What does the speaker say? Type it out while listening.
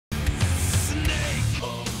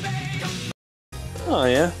Oh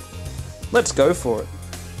yeah, let's go for it.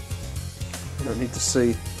 I don't need to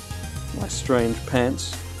see my strange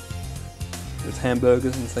pants with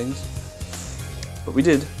hamburgers and things. But we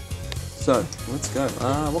did. So, let's go.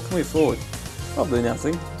 What can we afford? Probably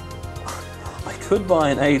nothing. I could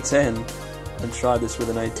buy an A10 and try this with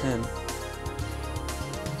an A10.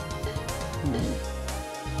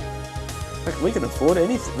 We can afford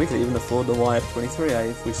anything. We could even afford the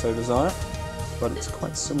YF23A if we so desire. But it's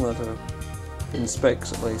quite similar to, in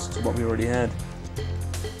specs at least, to what we already had.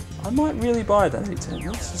 I might really buy that A10.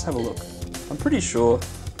 Let's just have a look. I'm pretty sure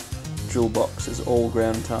dual box is all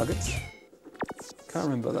ground targets. Can't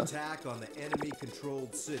remember that. Attack on the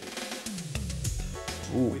enemy-controlled city.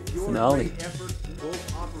 Ooh, With your finale. great effort,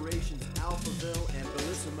 both operations Alphaville and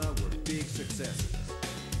Bellissima were big successes.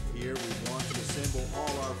 Here we want to assemble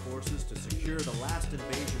all our forces to secure the last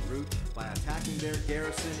invasion route by attacking their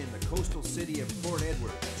garrison in the coastal city of Port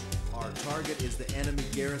Edward. Our target is the enemy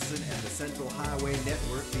garrison and the central highway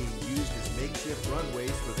network being used as makeshift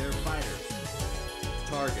runways for their fighters.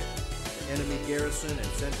 Target, the enemy garrison and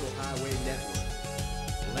central highway network.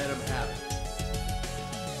 Let them have it.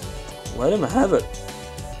 Let him have it.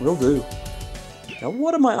 Will do. Now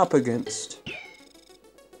what am I up against?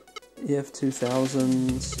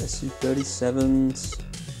 EF2000s, SU37s,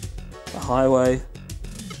 the highway.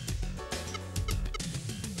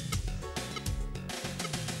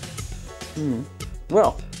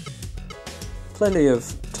 Well, plenty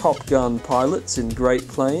of Top Gun pilots in Great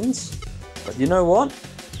Plains, but you know what?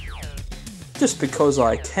 Just because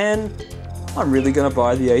I can, I'm really going to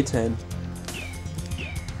buy the A10.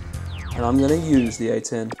 And I'm going to use the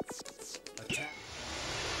A10.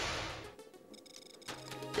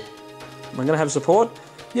 Am I going to have support?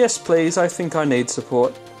 Yes, please, I think I need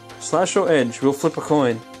support. Slash or edge, we'll flip a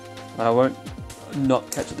coin. I won't not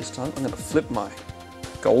catch it this time. I'm going to flip my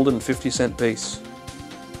golden 50-cent piece.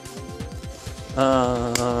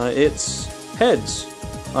 It's heads.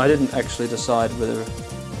 I didn't actually decide whether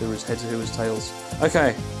there was heads or who was tails.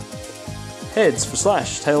 Okay. Heads for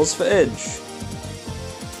slash, tails for edge.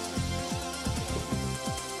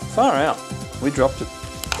 Far out. We dropped it.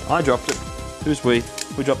 I dropped it. Who's we?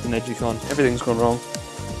 We dropped the neGcon. Everything's gone wrong.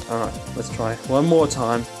 Alright, let's try one more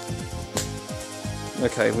time.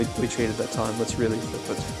 Okay, we cheated that time. Let's really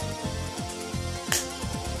flip it.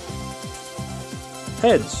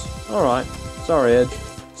 Heads. Alright. Sorry, Edge.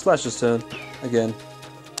 Slash's turn. Again.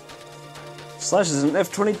 Slash is an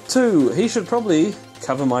F22. He should probably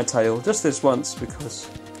cover my tail just this once because,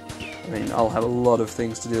 I mean, I'll have a lot of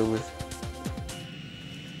things to deal with.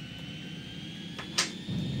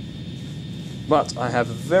 But I have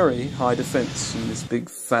very high defense in this big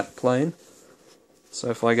fat plane. So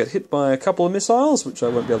if I get hit by a couple of missiles, which I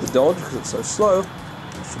won't be able to dodge because it's so slow,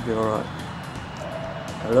 it should be alright.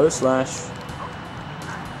 Hello, Slash.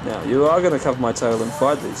 Now, you are going to cover my tail and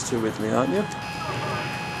fight these two with me, aren't you?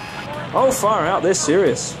 Oh, far out, they're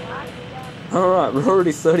serious. Alright, we're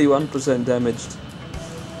already 31% damaged.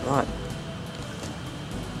 Right.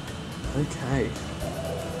 Okay.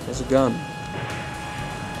 There's a gun.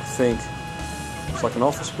 I think. Looks like an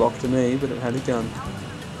office block to me, but it had a gun.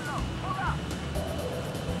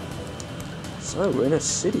 So, we're in a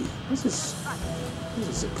city. This is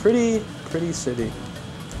a pretty city.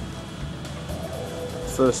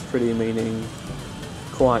 First pretty meaning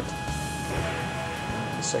quite.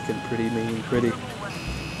 The second pretty meaning pretty.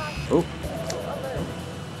 Oh.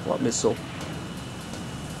 What missile?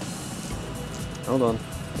 Hold on.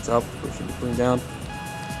 It's up. We should be putting down.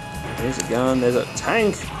 There's a gun. There's a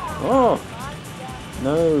tank. Oh.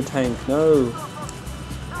 No, tank, no.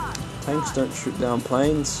 Tanks don't shoot down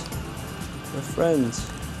planes. They're friends.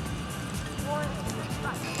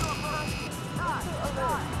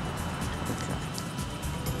 Okay.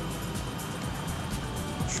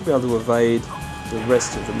 Should be able to evade the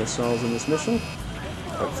rest of the missiles in this mission.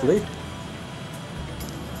 Hopefully.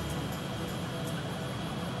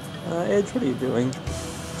 Edge, what are you doing?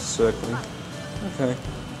 Circling. Okay.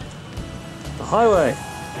 The highway!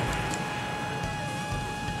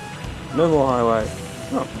 No more highway.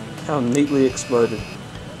 Oh, how neatly exploded.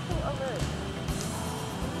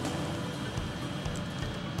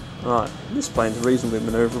 Right, this plane's reasonably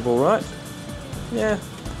manoeuvrable, right? Yeah.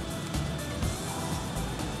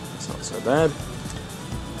 It's not so bad.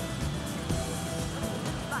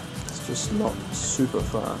 It's just not super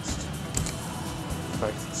fast. In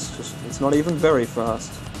fact, it's not even very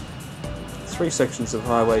fast. 3 sections of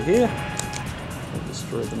highway here. I'll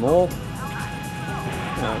destroy them all.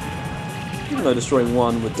 Even though destroying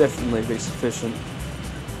one would definitely be sufficient.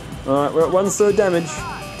 Alright, we're at 1/3 damage.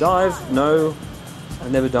 Dive? No. I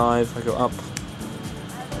never dive. I go up.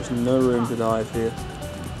 Just no room to dive here.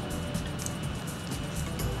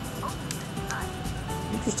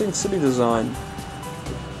 Interesting city design.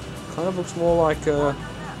 Kind of looks more like a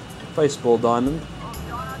baseball diamond.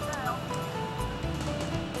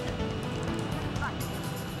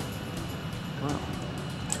 Wow.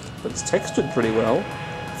 But it's textured pretty well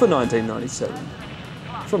for 1997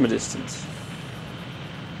 from a distance.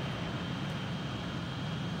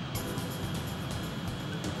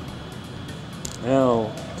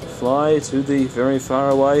 Now, to fly to the very far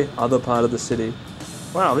away other part of the city.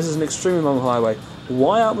 Wow, this is an extremely long highway.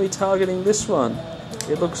 Why aren't we targeting this one?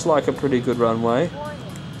 It looks like a pretty good runway.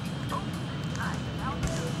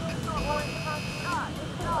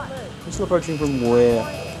 Missile approaching from where?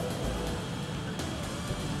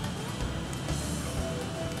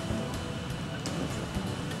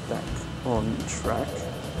 Back on track.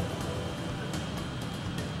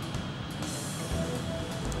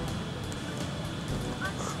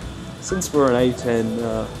 Since we're an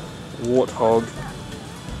A10 Warthog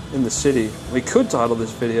in the city, we could title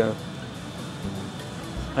this video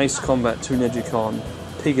Ace Combat 2 neGcon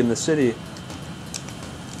Pig in the City,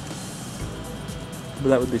 but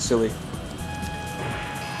that would be silly.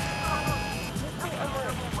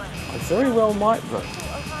 I very well might though.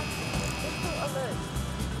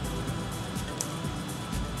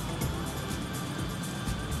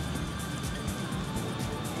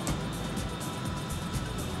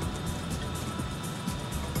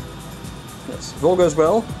 Yes, if all goes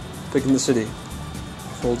well, Pig in the City.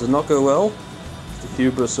 If all does not go well, the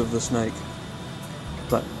hubris of the snake.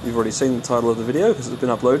 But you've already seen the title of the video because it's been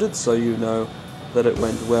uploaded, so you know that it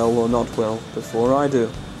went well or not well before I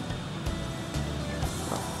do.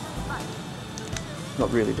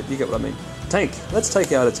 Not really, but you get what I mean. Tank! Let's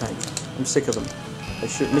take out a tank. I'm sick of them. They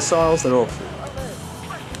shoot missiles, they're awful.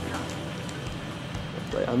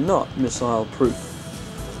 But they are not missile proof.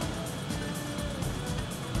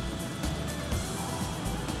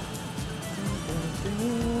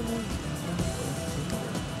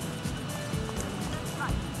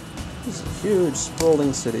 This is a huge,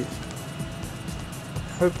 sprawling city.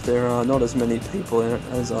 I hope there are not as many people in it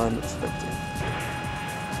as I'm expecting.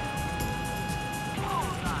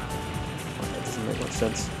 That doesn't make much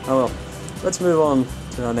sense. Oh well, let's move on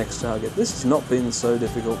to our next target. This has not been so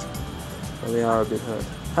difficult, but we are a bit hurt.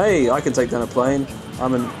 Hey, I can take down a plane.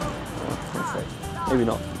 I'm an... Oh, okay, maybe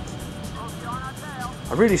not.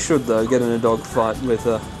 I really should, though, get in a dogfight with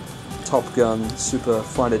a Top Gun super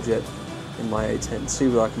fighter jet in my A10. See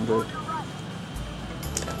what I can do.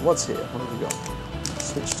 What's here? What have we got?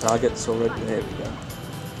 Switch targets already. There we go.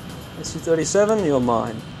 SU-37, you're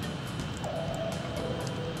mine.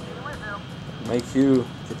 Make you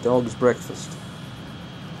the dog's breakfast.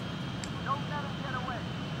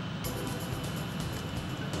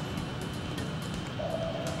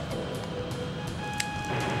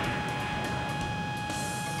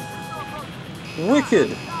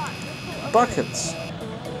 Wicked! Buckets!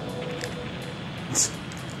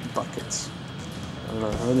 Buckets. I don't know,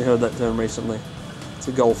 I only heard that term recently. It's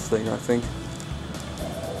a golf thing, I think.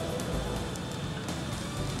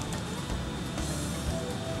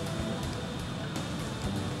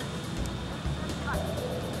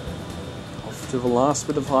 Off to the last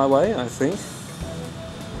bit of highway, I think.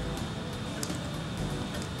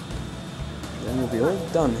 Then we'll be all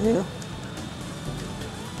done here.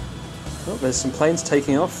 Oh, there's some planes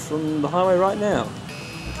taking off from the highway right now.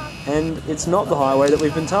 And it's not the highway that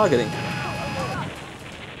we've been targeting.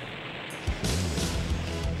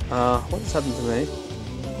 What just happened to me?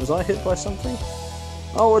 Was I hit by something?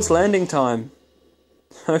 Oh, it's landing time.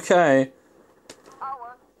 Okay.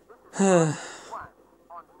 Hey,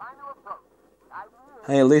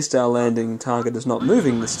 at least our landing target is not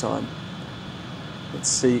moving this time. Let's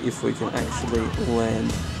see if we can actually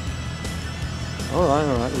land.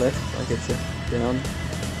 Alright, left, I get you. Down.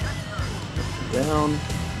 Down.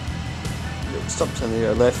 Stop telling me to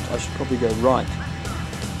go left, I should probably go right.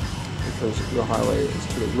 Because the highway is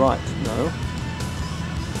to the right, no?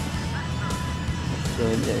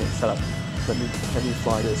 Yeah, shut up. Let me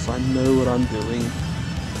fly this, I know what I'm doing.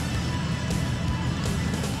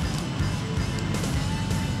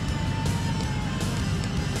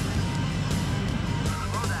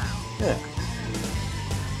 Yeah.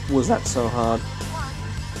 Was that so hard?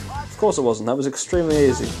 Of course it wasn't, that was extremely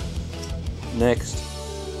easy. Next.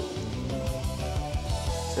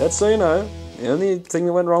 So that's so you know, the only thing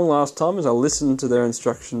that went wrong last time is I listened to their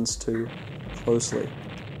instructions too closely.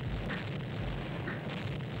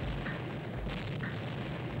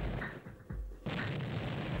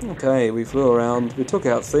 Okay, we flew around, we took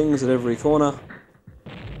out things at every corner.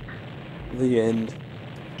 The end.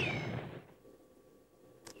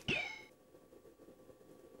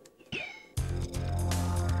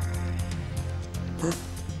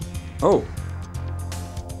 Oh.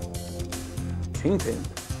 Kingpin.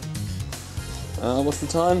 What's the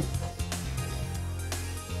time?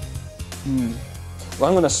 Well,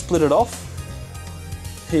 I'm going to split it off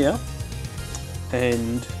here.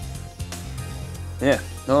 And yeah,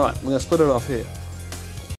 alright, I'm going to split it off here.